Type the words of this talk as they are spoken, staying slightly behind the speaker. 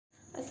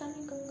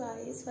Assalamualaikum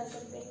guys,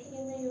 welcome back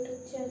again my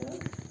YouTube channel.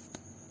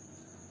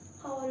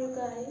 How are you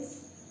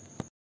guys?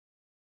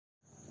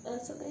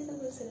 So guys, I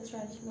will say the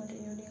stylish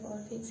modern unique all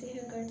fancy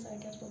haircuts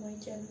ideas for my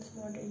channels,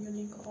 modern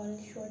unique all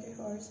short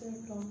hairs and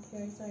long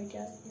hairs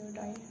ideas, new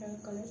dye hair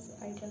colors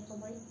ideas for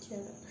my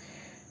channel,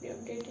 new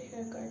updated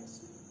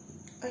haircuts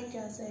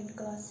ideas and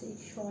classic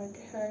short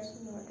hairs,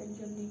 modern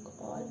unique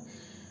all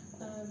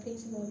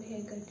fancy bob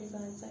haircut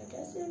designs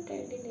ideas, new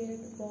trendy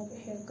layered bob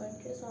haircut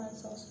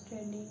designs also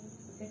trending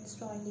and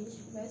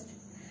stylish best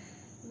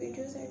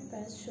videos and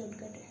best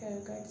shortcut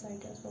haircuts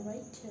ideas for my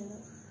channel.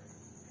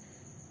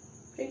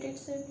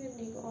 Predicts and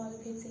unique all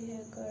fancy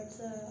haircuts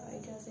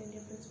ideas in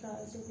different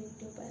styles, unique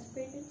new best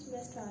predicts,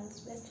 best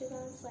styles, best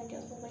designs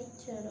ideas for my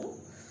channel.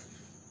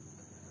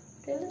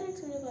 Till the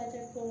next video guys,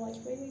 and for watch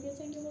my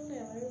videos and you will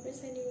never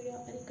miss any video,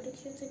 any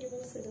collections and you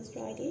will see the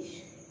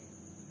stylish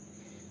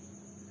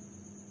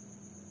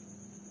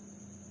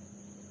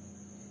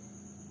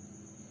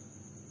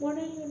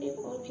modern unique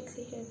all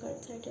pixie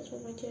haircuts ideas for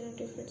my channel,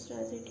 different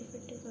styles and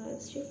different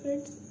designs,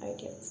 different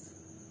ideas.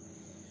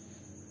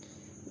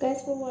 Guys,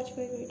 for watch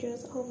my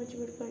videos, how much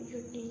you will find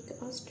unique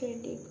or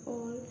trending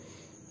all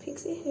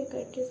pixie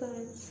haircut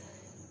designs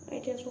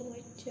ideas for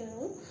my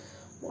channel,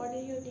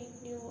 modern unique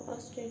new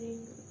trending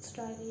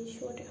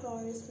stylish short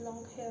hairs,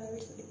 long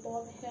hairs,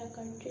 bob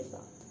haircut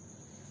designs.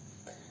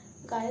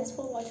 Guys,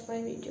 for watch my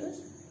videos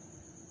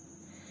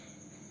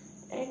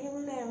and you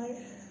will never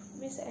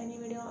miss any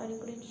video or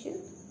any collection.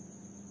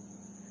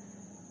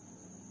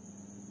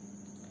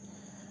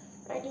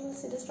 And you will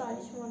see the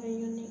stylish modern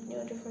unique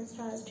new different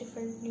styles,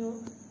 different new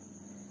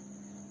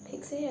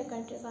pixie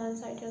haircut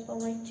designs ideas for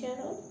my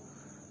channel.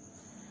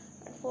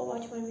 And for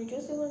watch my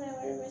videos, you will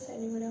never miss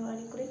any video or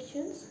any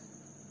collections.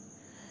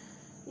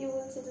 You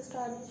will see the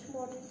stylish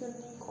modern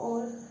unique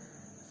all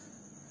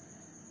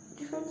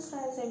different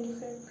styles and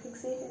different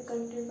pixie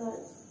haircut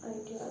designs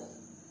ideas.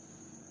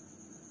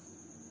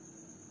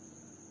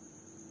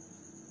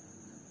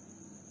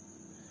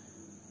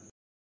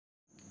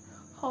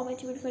 How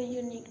much beautiful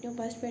unique new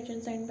best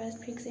patterns and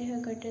best pixie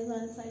haircut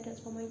designs ideas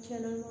for my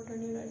channel,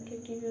 modern new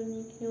attractive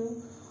unique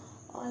new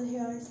all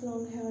hairs,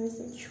 long hairs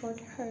and short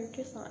hair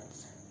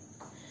designs,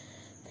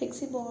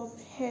 pixie bob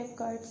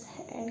haircuts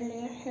and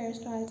layer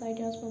hairstyles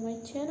ideas for my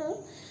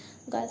channel.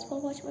 Guys,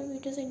 for watch my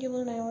videos and you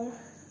will never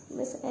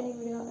miss any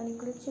video, any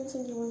collections,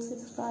 and you will see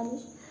the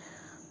stylish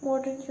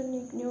modern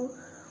unique new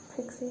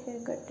pixie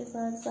haircut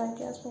designs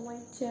ideas for my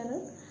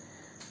channel.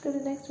 To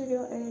the next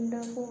video and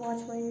for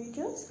watch my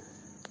videos.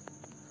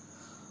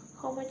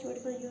 How much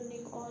beautiful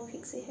unique all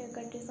pixie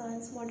haircut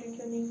designs, modern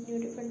unique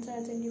new different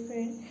styles and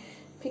different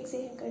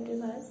pixie haircut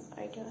designs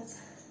ideas,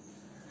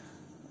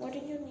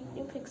 modern unique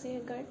new pixie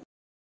haircut.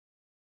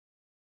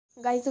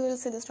 Guys, you will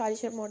see the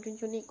stylish and modern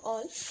unique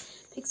all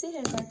pixie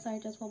haircuts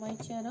ideas for my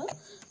channel.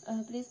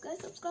 Please guys,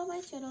 subscribe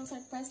my channels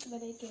and press the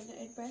bell icon,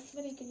 and press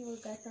the bell icon you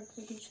will get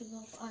notifications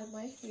of all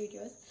my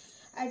videos.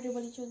 And you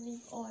will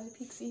unique all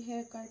pixie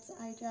haircuts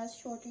ideas,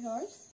 short hairs,